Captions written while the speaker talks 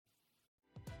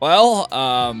Well,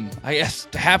 I guess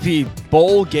happy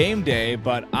bowl game day,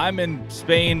 but I'm in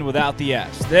Spain without the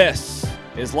S. This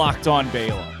is Locked On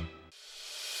Baylor.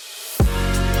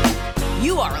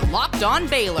 You are Locked On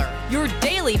Baylor, your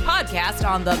daily podcast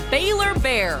on the Baylor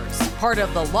Bears, part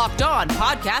of the Locked On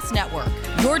Podcast Network,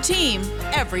 your team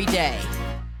every day.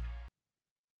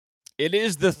 It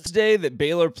is the day that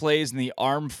Baylor plays in the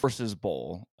Armed Forces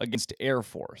Bowl against Air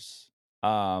Force.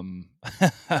 If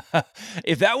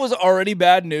that was already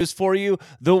bad news for you,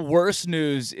 the worst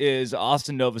news is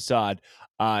Austin Novosad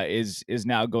is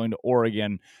now going to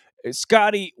Oregon.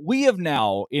 Scotty, we have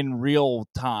now in real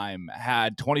time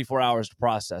had 24 hours to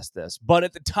process this, but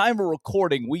at the time of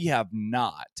recording, we have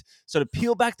not. So to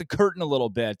peel back the curtain a little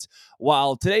bit,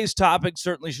 while today's topic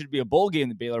certainly should be a bowl game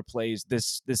that Baylor plays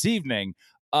this evening,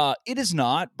 it is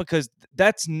not, because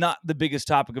that's not the biggest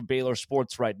topic of Baylor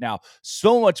sports right now.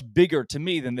 So much bigger to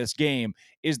me than this game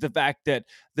is the fact that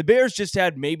the Bears just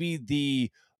had maybe the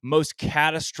most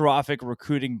catastrophic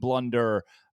recruiting blunder.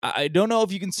 I don't know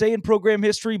if you can say in program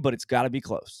history, but it's got to be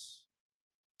close.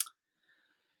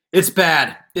 It's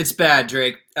bad. It's bad,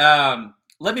 Drake.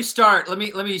 Let me start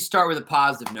with a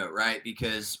positive note, right?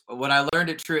 Because what I learned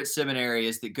at Truett Seminary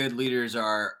is that good leaders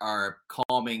are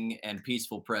calming and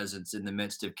peaceful presence in the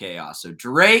midst of chaos. So,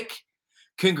 Drake,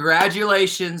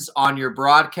 congratulations on your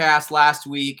broadcast last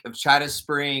week of China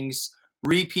Springs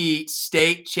repeat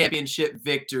state championship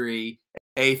victory.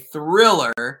 A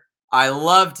thriller. I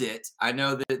loved it. I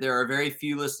know that there are very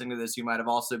few listening to this who might have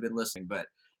also been listening, but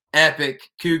epic.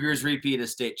 Cougars repeat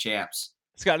as state champs.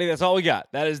 Scotty, that's all we got.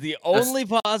 That is the only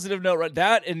positive note, right?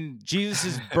 That and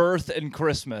Jesus' birth and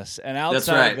Christmas. And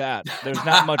outside of that, there's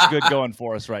not much good going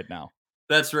for us right now.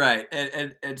 That's right.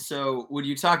 And so when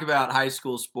you talk about high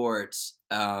school sports,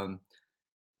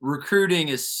 recruiting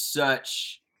is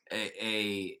such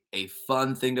a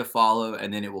fun thing to follow,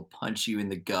 and then it will punch you in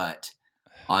the gut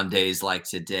on days like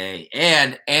today.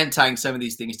 And tying some of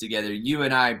these things together, you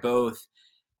and I both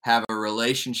have a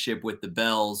relationship with the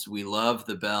Bells. We love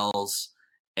the Bells.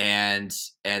 And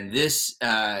this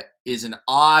is an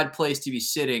odd place to be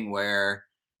sitting, where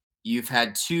you've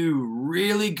had two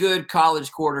really good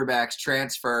college quarterbacks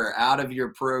transfer out of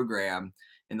your program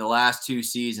in the last two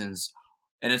seasons.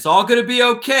 And it's all going to be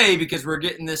okay because we're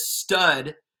getting this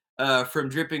stud from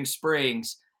Dripping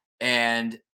Springs.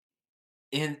 And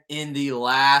in the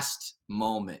last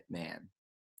moment, man,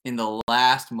 in the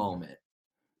last moment,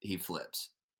 he flips.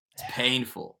 It's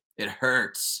painful. It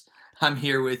hurts. I'm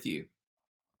here with you.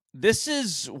 This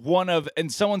is one of,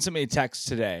 and someone sent me a text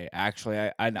today,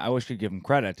 actually. I wish I could give him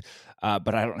credit,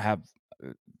 but I don't have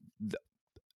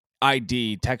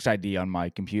the text ID on my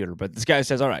computer. But this guy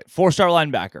says, all right, 4-star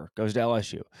linebacker goes to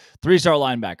LSU, 3-star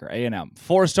linebacker, A&M,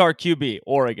 4-star QB,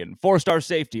 Oregon, 4-star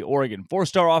safety, Oregon,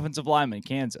 4-star offensive lineman,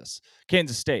 Kansas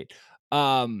State.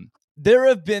 There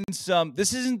have been some,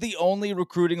 this isn't the only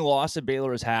recruiting loss that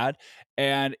Baylor has had.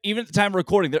 And even at the time of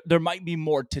recording, there might be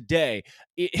more today.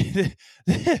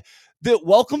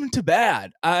 Welcome to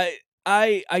bad. I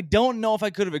don't know if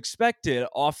I could have expected,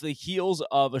 off the heels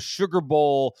of a Sugar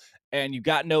Bowl, and you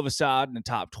got Novosad in the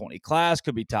top 20 class,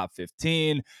 could be top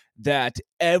 15, that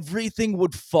everything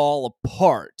would fall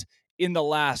apart in the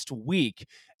last week.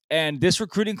 And this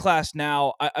recruiting class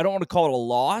now, I don't want to call it a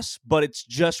loss, but it's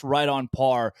just right on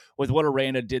par with what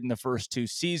Aranda did in the first two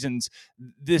seasons.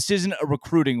 This isn't a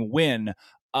recruiting win.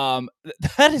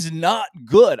 That is not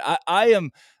good. I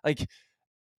am like,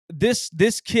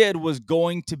 this kid was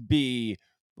going to be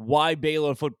why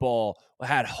Baylor football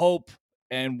had hope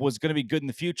and was going to be good in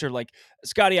the future. Like,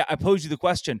 Scotty, I posed you the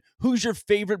question, who's your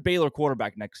favorite Baylor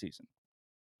quarterback next season?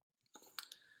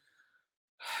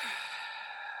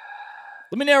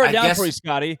 Let me narrow it down for you,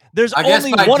 Scotty. There's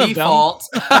only one default,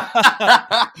 of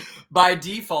them. By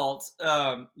default,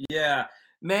 yeah,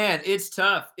 man, it's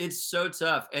tough. It's so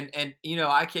tough. And you know,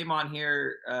 I came on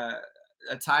here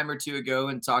a time or two ago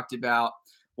and talked about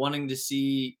wanting to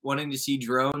see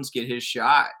Drones get his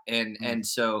shot, and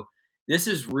so this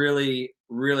is really,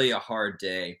 really a hard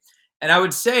day. And I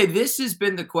would say this has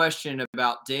been the question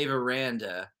about Dave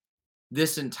Aranda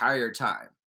this entire time,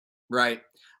 right?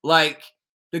 Like,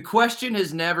 the question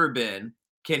has never been,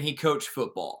 can he coach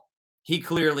football? He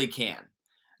clearly can.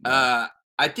 I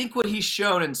think what he's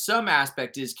shown in some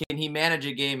aspect is, can he manage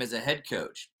a game as a head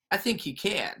coach? I think he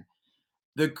can.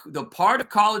 The part of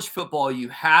college football you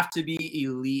have to be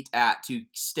elite at to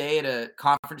stay at a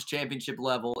conference championship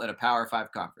level at a Power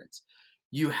 5 conference,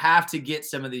 you have to get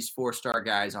some of these 4-star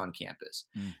guys on campus.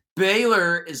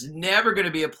 Baylor is never going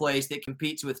to be a place that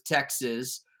competes with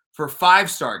Texas for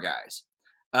 5-star guys.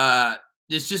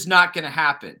 It's just not going to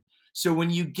happen. So when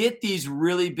you get these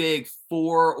really big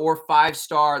 4 or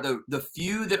 5-star, the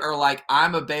few that are like,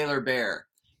 I'm a Baylor Bear,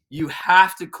 you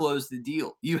have to close the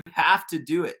deal. You have to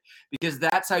do it because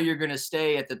that's how you're going to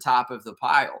stay at the top of the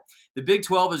pile. The Big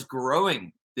 12 is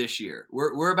growing this year.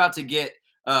 We're about to get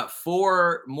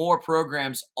 4 more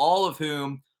programs, all of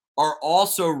whom are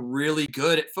also really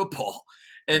good at football.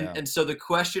 And so the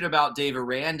question about Dave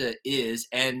Aranda is,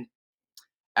 and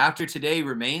after today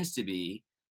remains to be,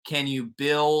 can you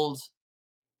build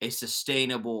a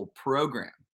sustainable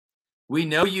program? We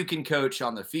know you can coach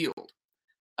on the field.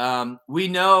 We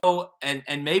know,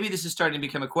 and maybe this is starting to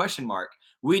become a question mark.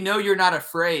 We know you're not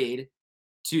afraid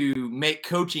to make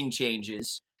coaching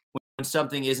changes when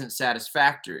something isn't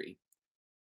satisfactory.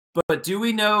 But do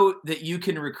we know that you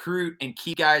can recruit and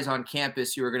keep guys on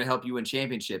campus who are going to help you win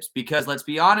championships? Because let's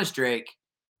be honest, Drake,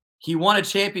 he won a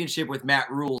championship with Matt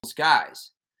Rule's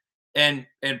guys, and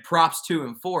props to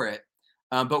him for it.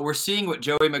 But we're seeing what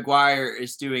Joey McGuire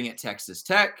is doing at Texas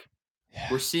Tech.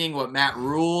 We're seeing what Matt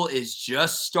Rule is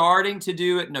just starting to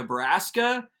do at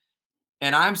Nebraska.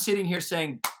 And I'm sitting here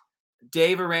saying,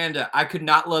 Dave Aranda, I could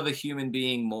not love a human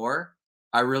being more.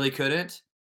 I really couldn't.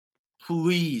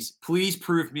 Please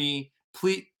prove me.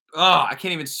 Please. Oh, I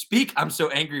can't even speak. I'm so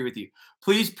angry with you.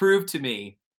 Please prove to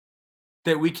me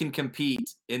that we can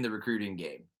compete in the recruiting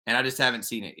game. And I just haven't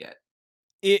seen it yet.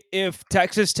 If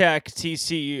Texas Tech,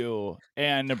 TCU,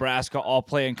 and Nebraska all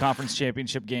play in conference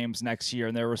championship games next year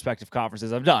in their respective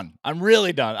conferences, I'm done. I'm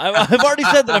really done. I've already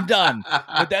said that I'm done,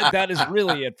 but that is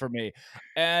really it for me.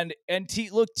 And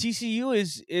look,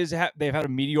 TCU they've had a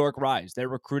meteoric rise. Their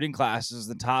recruiting class is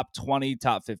the top 20,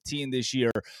 top 15 this year.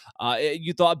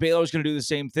 You thought Baylor was going to do the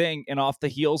same thing, and off the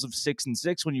heels of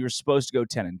 6-6 when you were supposed to go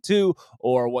 10-2,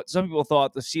 or what some people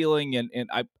thought the ceiling, and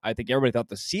I think everybody thought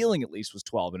the ceiling at least was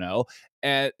 12-0.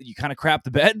 And you kind of crap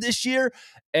the bed this year,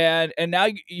 and now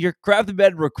you're crap the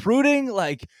bed recruiting.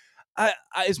 Like, I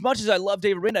as much as I love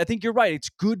David Aranda, I think you're right. It's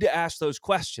good to ask those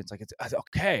questions. Like, it's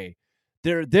okay.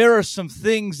 There are some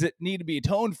things that need to be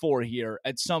atoned for here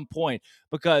at some point,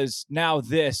 because now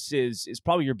this is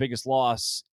probably your biggest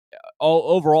loss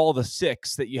overall, the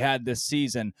 6 that you had this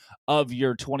season of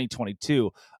your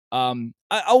 2022.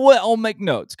 I'll make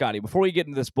note, Scotty, before we get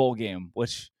into this bowl game,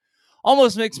 which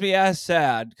almost makes me as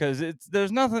sad because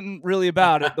there's nothing really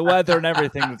about it, the weather and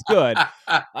everything that's good.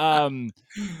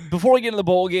 Before we get into the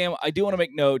bowl game, I do want to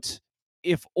make note,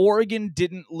 if Oregon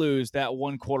didn't lose that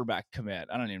one quarterback commit,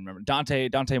 I don't even remember,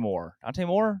 Dante Moore. I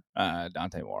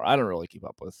don't really keep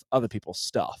up with other people's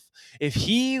stuff. If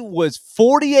he was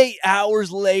 48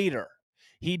 hours later,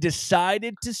 he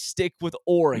decided to stick with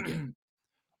Oregon,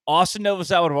 Austin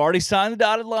Novosad would have already signed the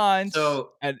dotted lines,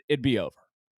 and it'd be over.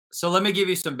 So let me give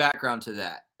you some background to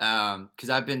that, because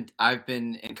I've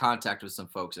been in contact with some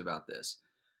folks about this.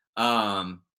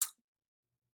 And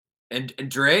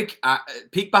Drake,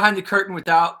 peek behind the curtain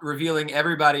without revealing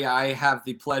everybody I have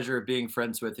the pleasure of being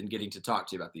friends with and getting to talk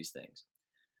to you about these things.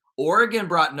 Oregon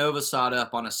brought Novosad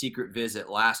up on a secret visit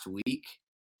last week,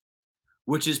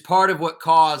 which is part of what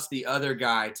caused the other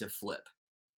guy to flip.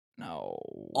 No.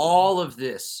 All of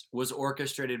this was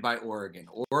orchestrated by Oregon.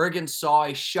 Oregon saw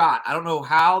a shot. I don't know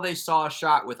how they saw a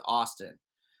shot with Austin,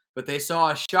 but they saw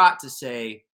a shot to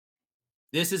say,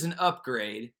 this is an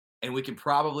upgrade, and we can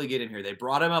probably get in here. They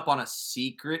brought him up on a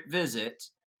secret visit.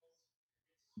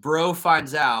 Bro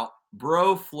finds out.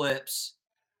 Bro flips.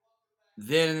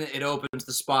 Then it opens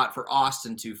the spot for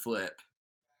Austin to flip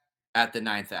at the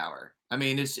 9th hour. I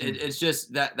mean, it's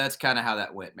just that's kind of how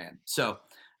that went, man. So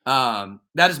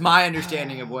that is my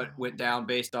understanding of what went down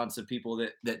based on some people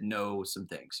that know some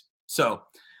things. So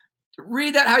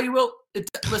read that how you will.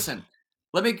 Listen,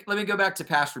 let me go back to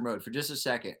pastor mode for just a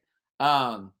second.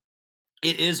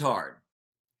 It is hard,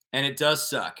 and it does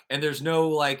suck, and there's no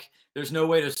way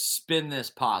to spin this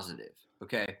positive.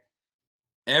 Okay,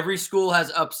 every school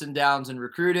has ups and downs in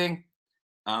recruiting.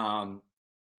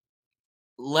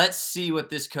 Let's see what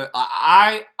this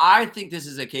I think this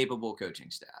is a capable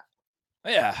coaching staff.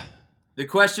 Yeah. The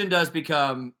question does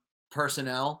become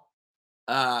personnel.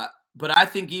 But I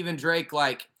think even Drake,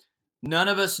 like, none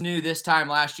of us knew this time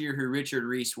last year who Richard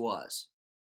Reese was.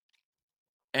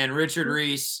 And Richard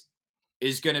Reese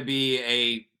is going to be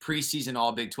a preseason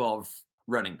All Big 12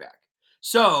 running back.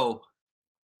 So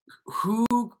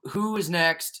who is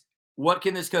next? What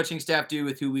can this coaching staff do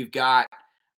with who we've got?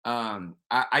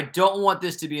 I don't want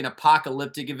this to be an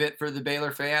apocalyptic event for the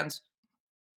Baylor fans,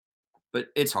 but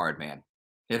it's hard, man.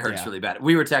 It hurts really bad.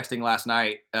 We were texting last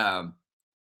night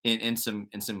in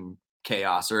some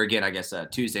chaos, or again, I guess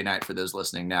Tuesday night for those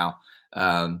listening now.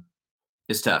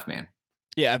 It's tough, man.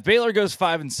 Yeah, if Baylor goes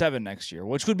 5-7 next year,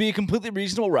 which would be a completely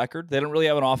reasonable record. They don't really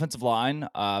have an offensive line.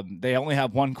 They only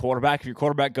have one quarterback. If your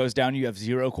quarterback goes down, you have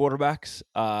 0 quarterbacks.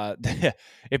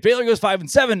 If Baylor goes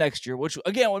 5-7 next year, which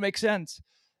again would make sense,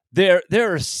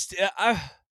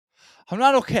 I'm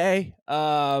not okay,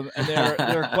 and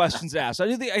there are questions asked.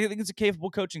 I think it's a capable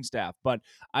coaching staff, but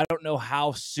I don't know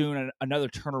how soon another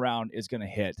turnaround is going to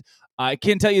hit. I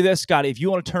can tell you this, Scotty: if you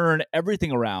want to turn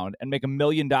everything around and make $1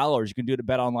 million, you can do it at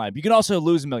Bet Online. But you can also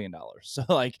lose $1 million. So,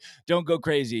 don't go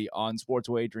crazy on sports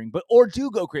wagering, or do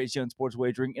go crazy on sports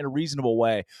wagering in a reasonable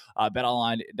way.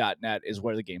 BetOnline.net is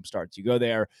where the game starts. You go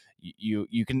there.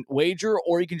 You can wager,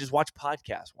 or you can just watch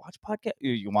podcasts.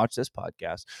 You can watch this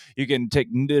podcast. You can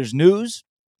there's news.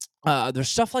 There's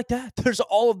stuff like that. There's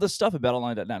all of the stuff at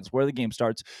BetOnline.net. It's where the game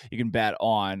starts. You can bet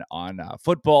on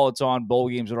football. It's on. Bowl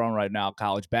games are on right now.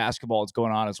 College basketball is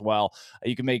going on as well.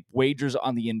 You can make wagers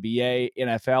on the NBA,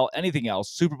 NFL, anything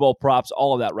else, Super Bowl props,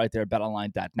 all of that right there at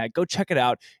BetOnline.net. Go check it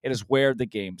out. It is where the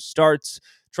game starts.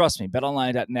 Trust me,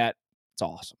 BetOnline.net. It's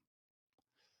awesome.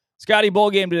 Scotty, bowl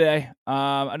game today.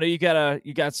 I know you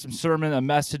got some sermon, a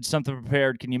message, something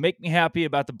prepared. Can you make me happy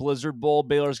about the Blizzard Bowl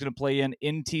Baylor's going to play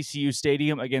in TCU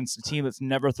Stadium against a team that's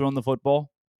never thrown the football?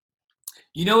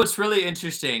 You know, it's really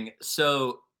interesting.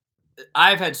 So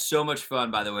I've had so much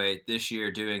fun, by the way, this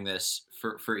year doing this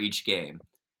for each game.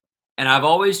 And I've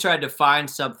always tried to find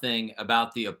something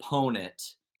about the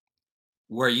opponent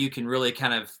where you can really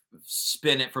kind of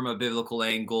spin it from a biblical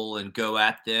angle and go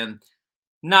at them.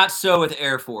 Not so with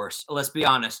Air Force. Let's be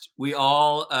honest. We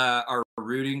all are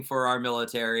rooting for our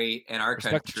military and our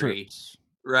Respect the country, troops.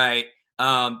 right?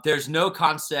 There's no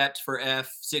concept for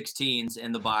F-16s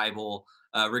in the Bible,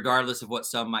 regardless of what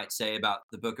some might say about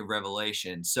the Book of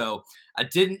Revelation. So I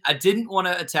didn't want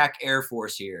to attack Air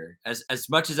Force here, as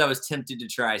much as I was tempted to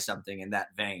try something in that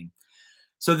vein.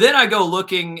 So then I go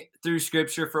looking through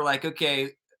Scripture for okay,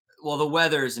 well, the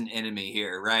weather is an enemy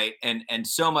here, right? And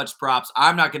so much props.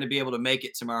 I'm not going to be able to make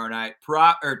it tomorrow night.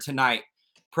 Tonight.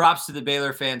 Props to the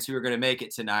Baylor fans who are going to make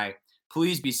it tonight.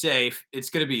 Please be safe. It's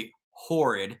going to be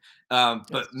horrid,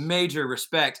 but major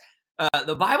respect.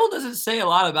 The Bible doesn't say a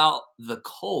lot about the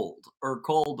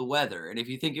cold weather. And if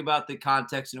you think about the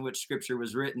context in which Scripture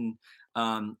was written,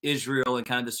 Israel and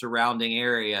kind of the surrounding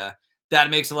area, that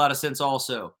makes a lot of sense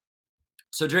also.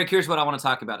 So, Drake, here's what I want to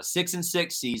talk about: a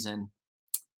 6-6 season.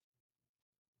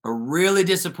 A really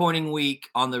disappointing week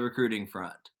on the recruiting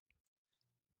front.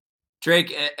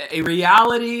 Drake, a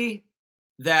reality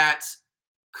that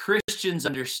Christians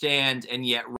understand and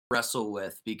yet wrestle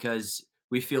with because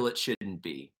we feel it shouldn't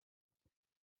be.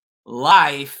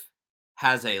 Life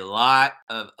has a lot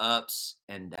of ups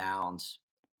and downs.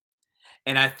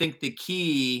 And I think the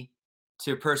key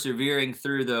to persevering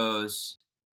through those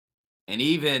and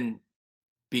even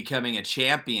becoming a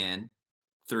champion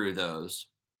through those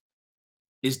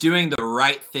is doing the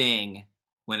right thing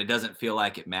when it doesn't feel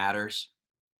like it matters.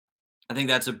 I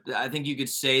think you could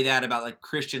say that about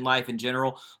Christian life in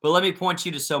general, but let me point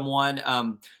you to someone,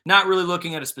 not really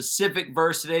looking at a specific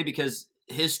verse today because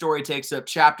his story takes up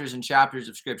chapters and chapters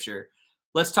of Scripture.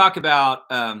 Let's talk about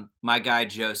my guy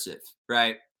Joseph,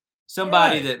 right?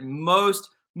 Somebody that most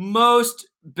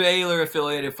Baylor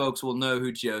affiliated folks will know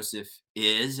who Joseph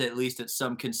is, at least at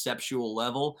some conceptual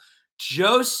level.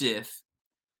 Joseph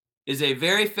is a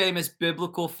very famous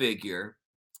biblical figure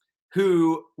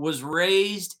who was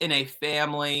raised in a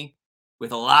family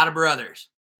with a lot of brothers.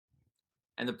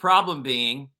 And the problem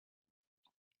being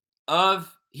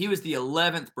he was the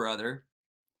 11th brother.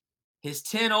 His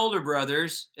 10 older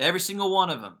brothers, every single one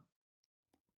of them,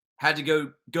 had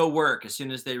to go work as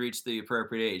soon as they reached the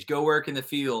appropriate age. Go work in the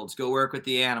fields, go work with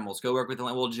the animals, go work with the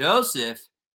land. Well, Joseph,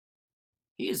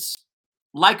 he is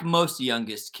like most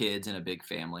youngest kids in a big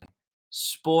family,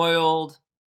 spoiled,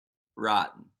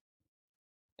 rotten.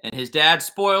 And his dad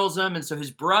spoils him. And so his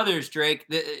brothers, Drake,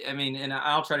 and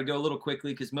I'll try to go a little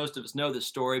quickly because most of us know this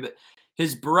story, but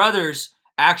his brothers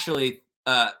actually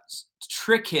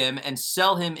trick him and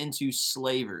sell him into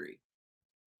slavery.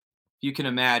 You can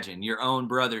imagine your own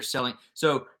brother selling.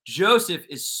 So Joseph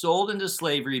is sold into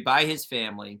slavery by his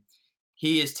family.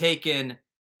 He is taken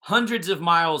hundreds of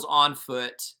miles on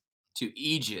foot to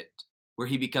Egypt, where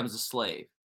he becomes a slave.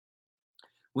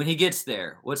 When he gets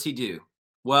there, what's he do?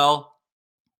 Well,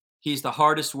 he's the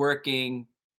hardest working,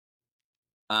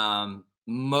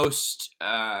 most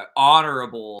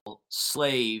honorable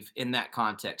slave in that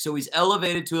context. So he's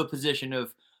elevated to a position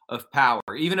of power,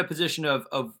 even a position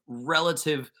of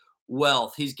relative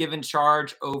wealth. He's given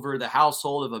charge over the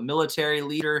household of a military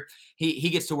leader. He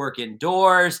gets to work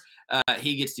indoors.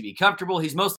 He gets to be comfortable.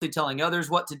 He's mostly telling others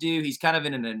what to do. He's kind of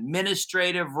in an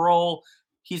administrative role.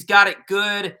 he's got it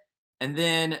good. And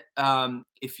then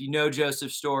if you know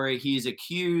Joseph's story, he's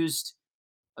accused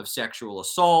of sexual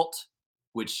assault,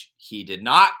 which he did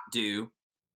not do,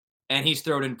 and he's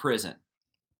thrown in prison.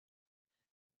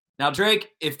 Now, Drake,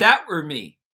 if that were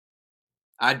me,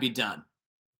 I'd be done.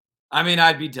 I mean,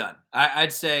 I'd be done.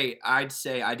 I'd say I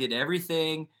did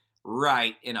everything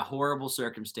right in a horrible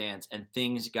circumstance, and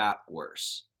things got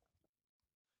worse.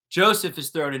 Joseph is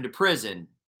thrown into prison,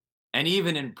 and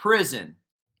even in prison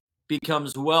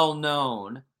becomes well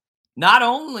known, not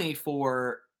only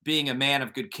for being a man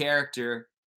of good character,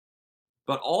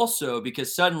 but also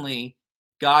because suddenly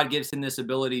God gives him this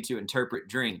ability to interpret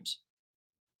dreams.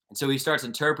 And so he starts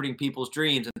interpreting people's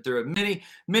dreams, and through a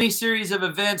many series of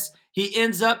events, he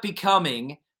ends up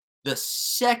becoming the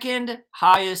second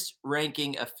highest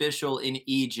ranking official in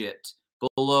Egypt,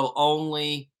 below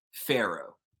only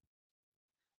Pharaoh.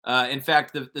 In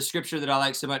fact, the scripture that I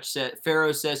like so much said,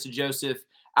 Pharaoh says to Joseph,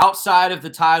 outside of the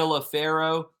title of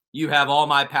Pharaoh, you have all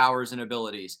my powers and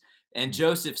abilities. And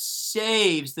Joseph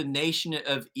saves the nation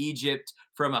of Egypt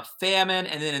from a famine.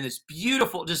 And then in this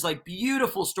beautiful, just like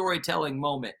beautiful storytelling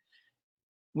moment,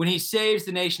 when he saves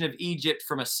the nation of Egypt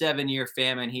from a 7-year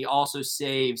famine, he also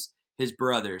saves his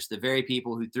brothers, the very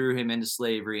people who threw him into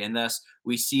slavery. And thus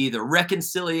we see the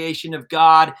reconciliation of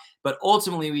God, but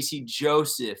ultimately we see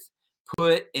Joseph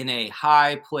put in a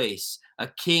high place, a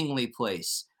kingly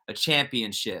place, a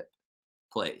championship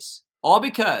place. All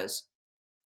because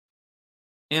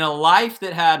in a life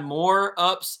that had more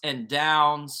ups and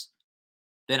downs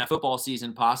than a football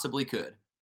season possibly could,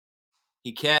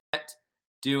 he kept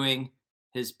doing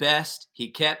his best. He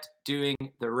kept doing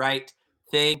the right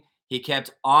thing. He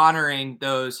kept honoring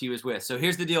those he was with. So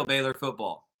here's the deal, Baylor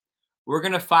football. We're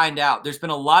going to find out. There's been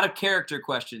a lot of character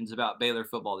questions about Baylor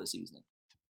football this season.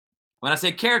 When I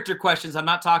say character questions, I'm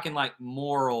not talking like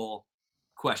moral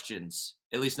questions,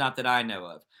 at least not that I know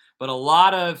of. But a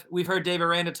lot of, we've heard Dave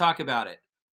Aranda talk about it,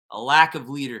 a lack of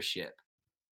leadership.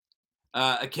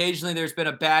 Occasionally there's been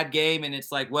a bad game and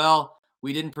it's like, well,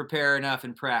 we didn't prepare enough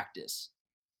in practice.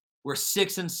 We're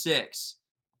 6-6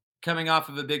 coming off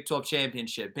of a Big 12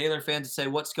 championship. Baylor fans say,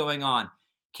 what's going on?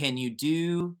 Can you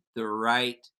do the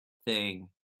right thing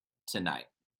tonight?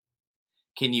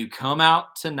 Can you come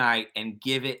out tonight and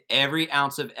give it every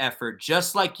ounce of effort,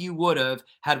 just like you would have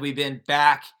had we been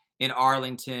back in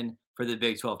Arlington for the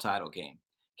Big 12 title game?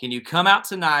 Can you come out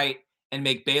tonight and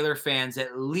make Baylor fans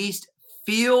at least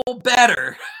feel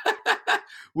better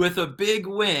with a big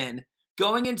win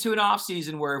going into an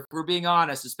offseason where, if we're being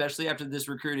honest, especially after this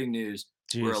recruiting news,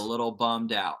 we're a little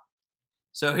bummed out.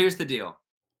 So here's the deal.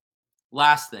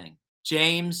 Last thing.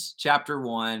 James chapter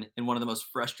 1, in one of the most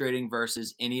frustrating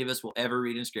verses any of us will ever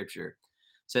read in Scripture,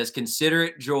 says, consider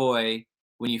it joy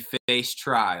when you face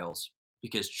trials,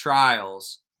 because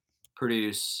trials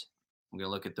produce, I'm going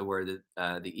to look at the word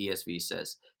that the ESV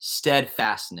says,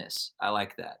 steadfastness. I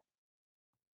like that.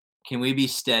 Can we be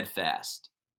steadfast?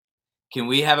 Can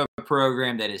we have a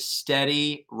program that is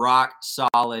steady, rock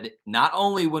solid, not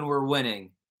only when we're winning,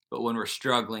 but when we're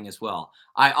struggling as well?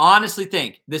 I honestly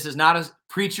think this is not a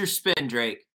preacher spin,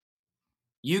 Drake.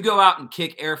 You go out and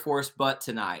kick Air Force butt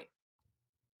tonight.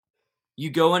 You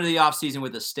go into the offseason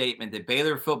with a statement that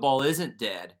Baylor football isn't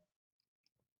dead.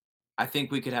 I think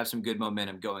we could have some good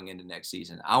momentum going into next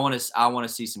season. I want to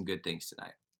see some good things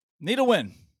tonight. Need a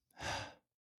win.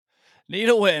 Need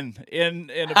a win in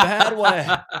a bad way.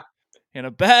 In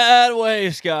a bad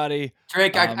way, Scotty.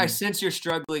 Drake, I sense you're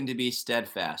struggling to be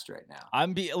steadfast right now.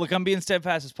 I'm being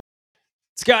steadfast as possible.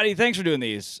 Scotty, thanks for doing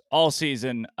these all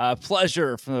season.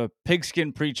 Pleasure from the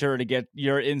Pigskin Preacher to get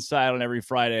your insight on every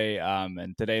Friday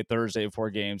and today, Thursday, before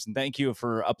games. And thank you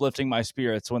for uplifting my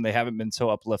spirits when they haven't been so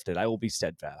uplifted. I will be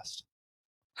steadfast.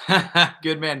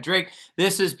 Good, man. Drake,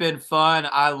 this has been fun.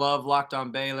 I love Locked On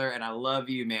Baylor, and I love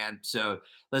you, man. So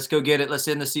let's go get it. Let's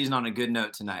end the season on a good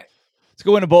note tonight. Let's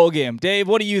go win a bowl game. Dave,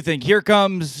 what do you think? Here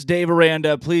comes Dave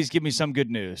Aranda. Please give me some good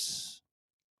news.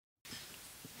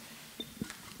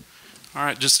 All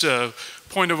right, just a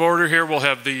point of order here. We'll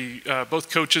have the both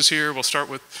coaches here. We'll start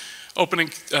with opening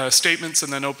statements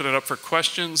and then open it up for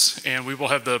questions. And we will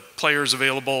have the players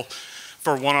available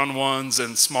for one-on-ones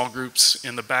and small groups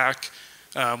in the back.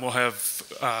 We'll have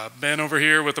Ben over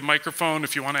here with a microphone.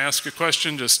 If you want to ask a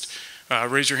question, just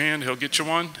raise your hand. He'll get you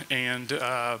one. And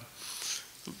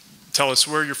tell us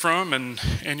where you're from and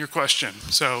your question.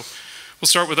 So we'll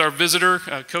start with our visitor,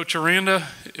 Coach Aranda.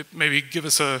 Maybe give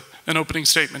us an opening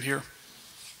statement here.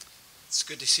 It's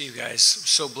good to see you guys. I'm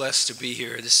so blessed to be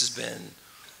here. This has been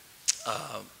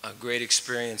a great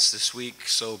experience this week.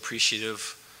 So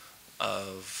appreciative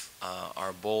of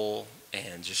our bowl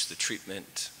and just the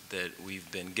treatment that we've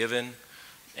been given.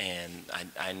 And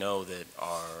I know that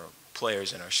our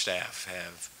players and our staff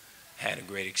have had a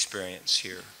great experience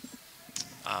here.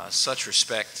 Such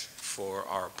respect for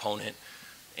our opponent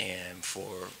and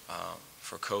for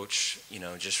Coach,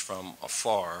 just from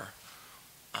afar,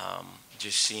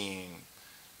 just seeing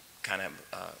kind of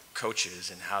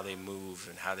coaches and how they move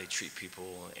and how they treat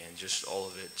people and just all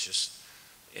of it,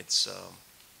 it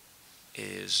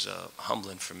is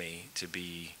humbling for me to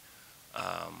be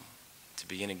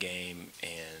in a game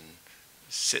and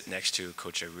sit next to a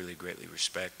coach I really greatly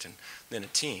respect, and then a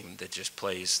team that just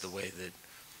plays the way that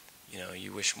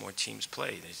you wish more teams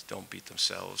play. They don't beat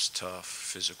themselves, tough,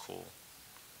 physical,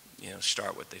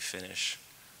 start what they finish,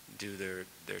 do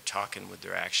their talking with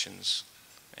their actions.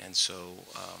 And so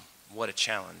what a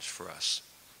challenge for us.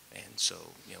 And so,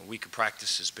 week of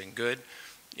practice has been good.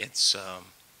 It's,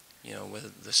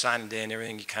 with the signing day and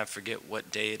everything, you kind of forget what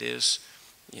day it is.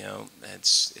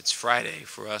 It's Friday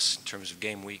for us in terms of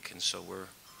game week, and so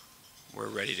we're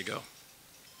ready to go.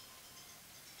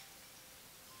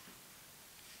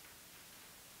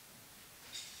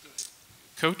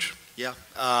 Coach? Yeah.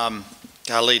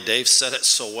 Golly, Dave said it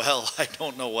so well. I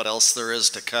don't know what else there is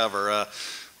to cover.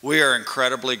 We are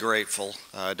incredibly grateful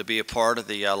to be a part of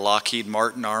the Lockheed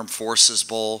Martin Armed Forces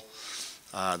Bowl.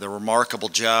 The remarkable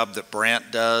job that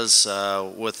Brant does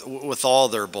with all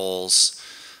their bowls,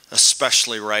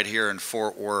 especially right here in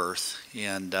Fort Worth,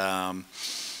 and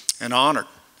honored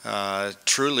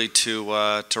truly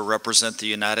to represent the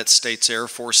United States Air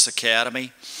Force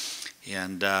Academy.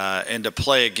 And to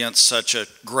play against such a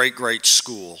great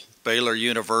school, Baylor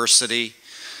University,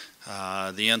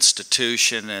 the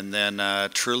institution, and then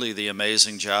truly the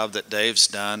amazing job that Dave's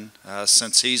done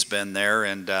since he's been there.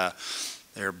 And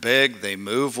they're big, they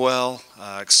move well,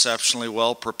 exceptionally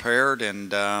well prepared,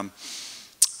 and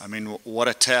what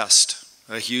a test.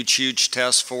 A huge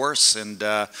test for us, and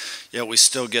yet we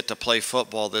still get to play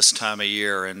football this time of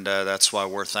year, and that's why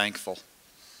we're thankful.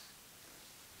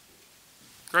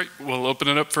 Great. We'll open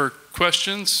it up for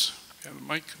questions. Got a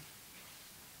mic?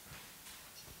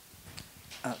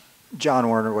 John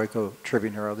Werner, Waco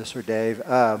Tribune Herald. This is for Dave.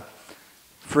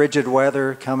 Frigid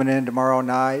weather coming in tomorrow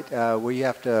night. Will you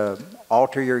have to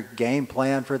alter your game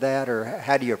plan for that, or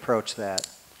how do you approach that?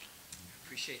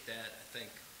 Appreciate that. I think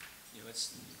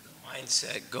it's the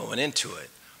mindset going into it.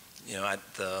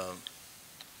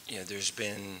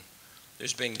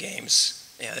 There's been games,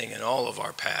 I think, in all of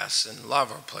our past, and a lot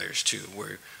of our players too,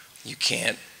 where you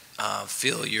can't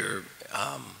feel your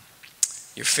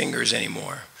fingers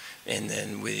anymore, and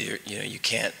then with you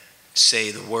can't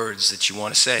say the words that you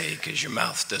want to say because your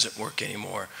mouth doesn't work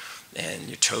anymore, and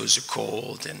your toes are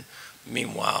cold. And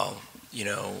meanwhile,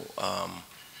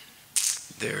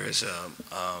 there is a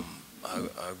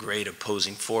great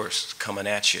opposing force coming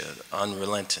at you,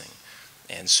 unrelenting.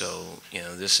 And so,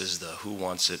 this is the Who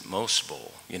Wants It Most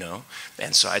Bowl,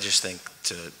 And so I just think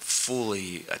to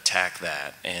fully attack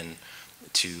that and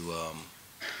to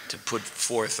put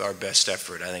forth our best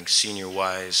effort, I think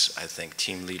senior-wise, I think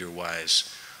team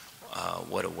leader-wise,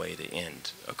 what a way to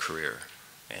end a career.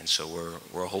 And so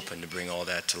we're hoping to bring all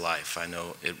that to life. I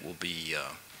know it will be,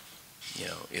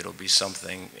 it'll be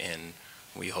something, and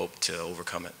we hope to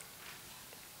overcome it.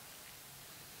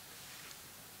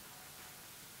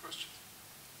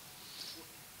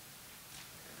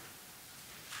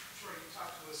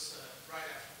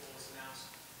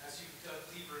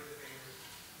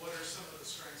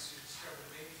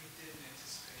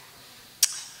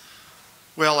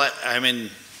 Well,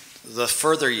 the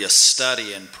further you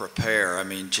study and prepare,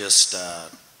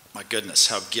 my goodness,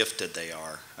 how gifted they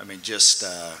are.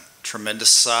 Tremendous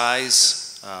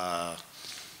size,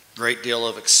 great deal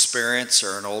of experience.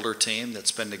 They're an older team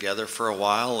that's been together for a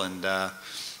while, and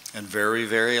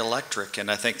very electric.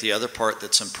 And I think the other part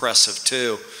that's impressive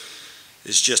too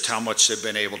is just how much they've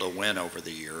been able to win over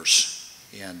the years.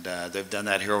 And they've done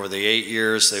that here over the 8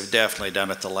 years. They've definitely done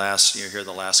it the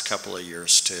last couple of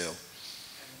years too.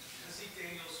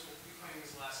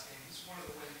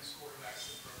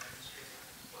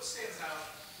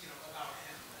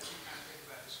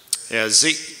 Yeah,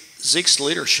 Zeke's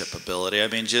leadership ability.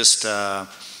 The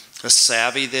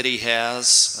savvy that he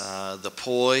has, the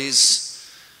poise,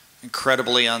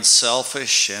 incredibly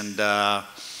unselfish, and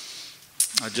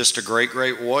just a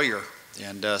great warrior,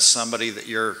 and somebody that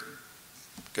you're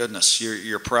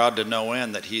proud to know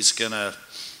that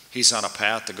he's on a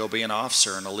path to go be an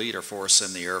officer and a leader for us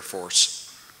in the Air Force.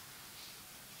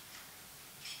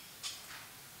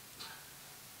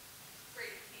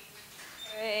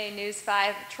 News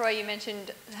 5. Troy, you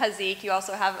mentioned Hazik. You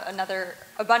also have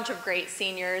a bunch of great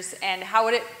seniors. And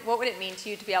what would it mean to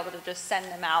you to be able to just send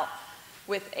them out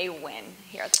with a win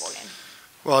here at the bowl game?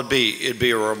 Well, it'd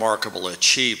be a remarkable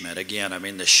achievement. Again, I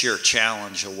mean, the sheer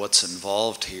challenge of what's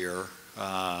involved here.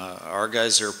 Our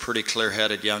guys are pretty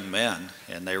clear-headed young men,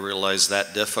 and they realize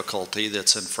that difficulty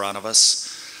that's in front of us.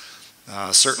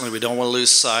 Certainly, we don't want to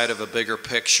lose sight of a bigger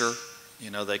picture.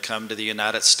 You know, they come to the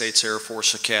United States Air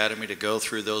Force Academy to go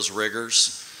through those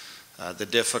rigors, the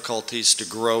difficulties to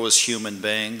grow as human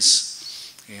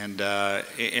beings, and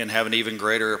have an even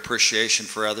greater appreciation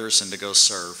for others and to go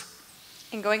serve.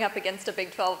 And going up against a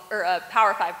Big 12 or a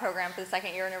Power 5 program for the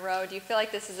second year in a row, do you feel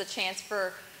like this is a chance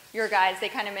for your guys? They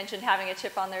kind of mentioned having a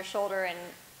chip on their shoulder and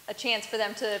a chance for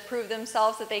them to prove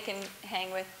themselves that they can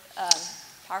hang with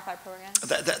Power 5 programs?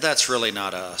 That's really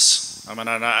not us. I mean,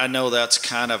 I know that's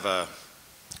kind of a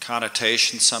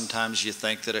connotation sometimes you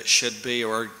think that it should be,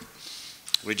 or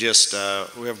we just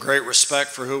we have great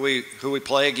respect for who we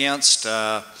play against,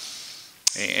 and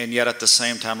yet at the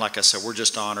same time, like I said, we're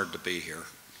just honored to be here.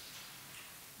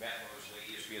 Matt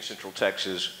Mosley, ESPN Central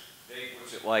Texas. Dave,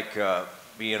 what's it like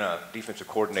being a defensive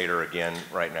coordinator again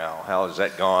right now? How has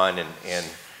that gone, and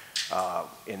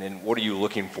then what are you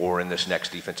looking for in this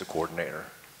next defensive coordinator?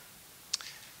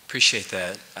 Appreciate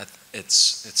that.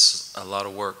 It's a lot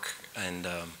of work, and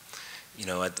you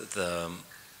know,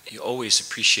 you always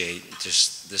appreciate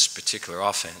just this particular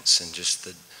offense and just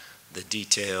the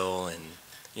detail, and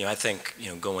you know, I think, you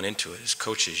know, going into it as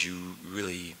coaches, you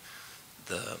really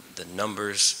the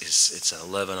numbers it's an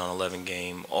 11-on-11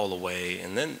 game all the way,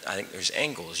 and then I think there's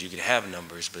angles. You could have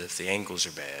numbers, but if the angles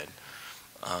are bad,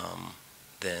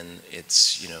 then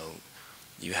it's, you know,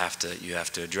 you have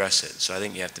to address it. So I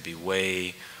think you have to be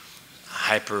way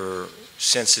hyper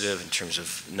sensitive in terms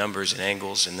of numbers and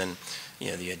angles, and then,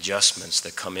 you know, the adjustments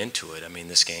that come into it. I mean,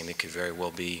 this game, it could very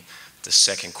well be the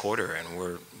second quarter and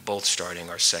we're both starting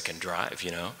our second drive,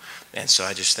 you know, and so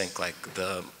I just think like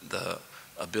the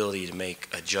ability to make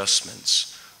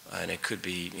adjustments, and it could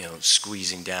be, you know,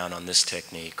 squeezing down on this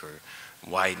technique or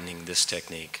widening this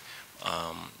technique,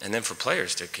 and then for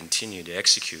players to continue to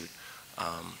execute,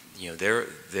 you know,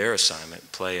 their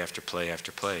assignment, play after play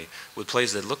after play, with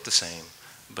plays that look the same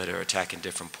but are attacking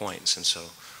different points. And so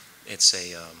it's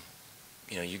a,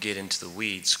 you know, you get into the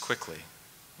weeds quickly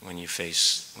when you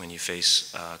face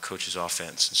coach's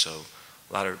offense, and so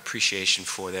a lot of appreciation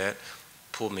for that.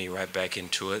 Pulled me right back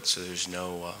into it, so there's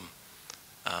no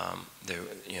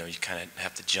you know, you kind of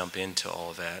have to jump into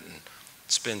all of that, and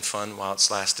it's been fun while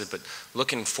it's lasted. But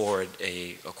looking forward,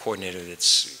 a coordinator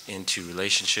that's into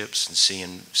relationships and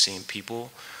seeing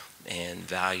people and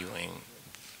valuing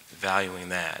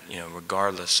that, you know,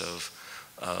 regardless of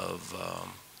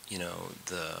you know,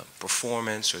 the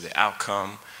performance or the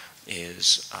outcome,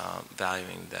 is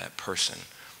valuing that person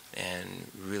and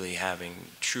really having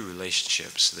true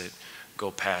relationships that go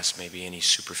past maybe any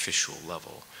superficial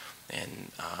level.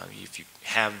 And if you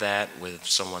have that with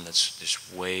someone that's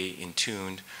just way in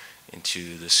tuned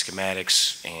into the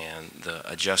schematics and the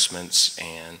adjustments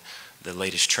and the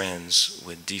latest trends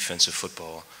with defensive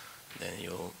football, then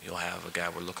you'll have a guy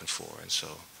we're looking for. And so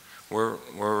we're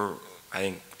I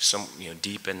think you know,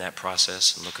 deep in that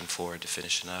process and looking forward to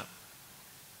finishing up.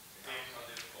 How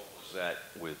difficult was that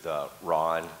with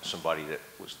Ron, somebody that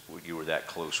you were that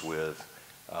close with,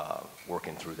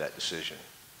 working through that decision?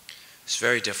 It's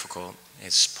very difficult.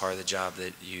 It's part of the job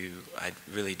that I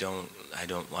really don't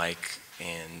like,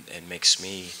 and it makes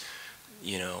me,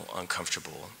 you know,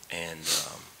 uncomfortable, and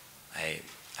I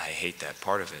hate that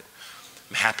part of it.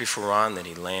 I'm happy for Ron that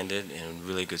he landed in a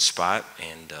really good spot,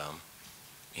 and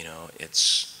you know,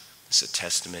 it's a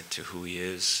testament to who he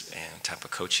is and the type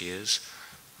of coach he is,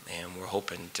 and we're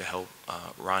hoping to help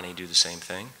Ronnie do the same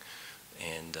thing,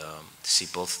 and see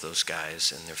both of those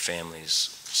guys and their families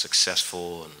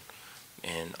successful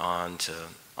and on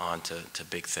to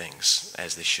big things,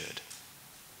 as they should.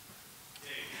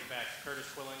 Back,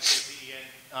 Curtis Willing,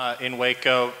 KZEN, in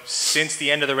Waco. Since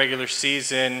the end of the regular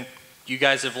season, you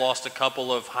guys have lost a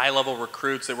couple of high-level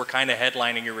recruits that were kind of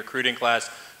headlining your recruiting class.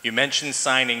 You mentioned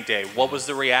signing day. What was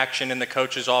the reaction in the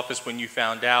coach's office when you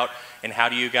found out, and how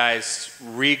do you guys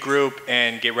regroup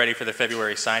and get ready for the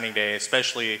February signing day,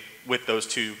 especially with those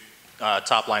two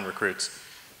top-line recruits?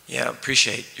 Yeah,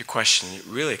 appreciate your question.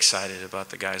 Really excited about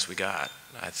the guys we got.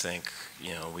 I think,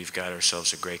 you know, we've got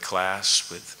ourselves a great class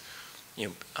with, you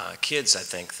know, kids, I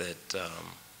think,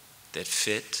 that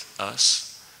fit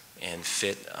us and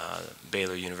fit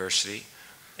Baylor University,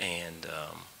 and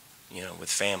you know, with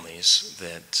families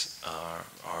that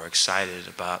are excited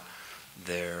about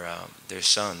their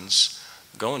sons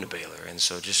going to Baylor. And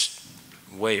so just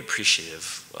way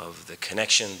appreciative of the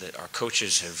connection that our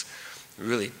coaches have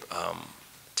really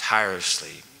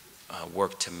tirelessly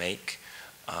worked to make,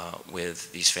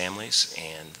 with these families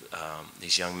and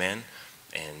these young men,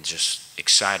 and just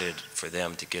excited for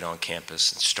them to get on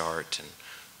campus and start.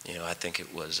 And I think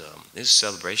it was a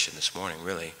celebration this morning,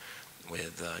 really,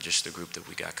 with just the group that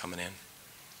we got coming in.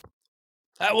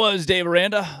 That was Dave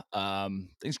Aranda.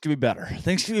 Things could be better.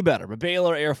 But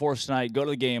Baylor, Air Force tonight. Go to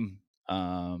the game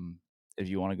if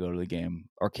you want to go to the game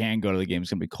or can go to the game. It's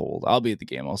going to be cold. I'll be at the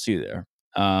game. I'll see you there.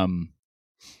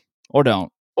 Or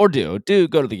don't. Or do.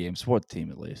 Go to the game. Support the team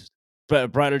at least.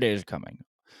 But brighter days are coming.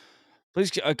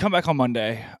 Please come back on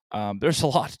Monday. There's a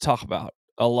lot to talk about.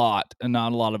 A lot, and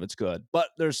not a lot of it's good, but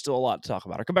there's still a lot to talk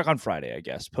about. I'll come back on Friday, I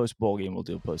guess. Post bowl game, we'll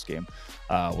do a post game.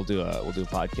 We'll do a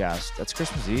podcast. That's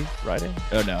Christmas Eve, Friday.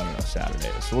 Oh no,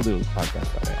 Saturday. So we'll do a podcast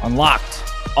Friday. Unlocked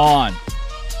on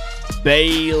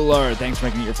Baylor. Thanks for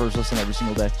making it your first listen every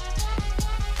single day.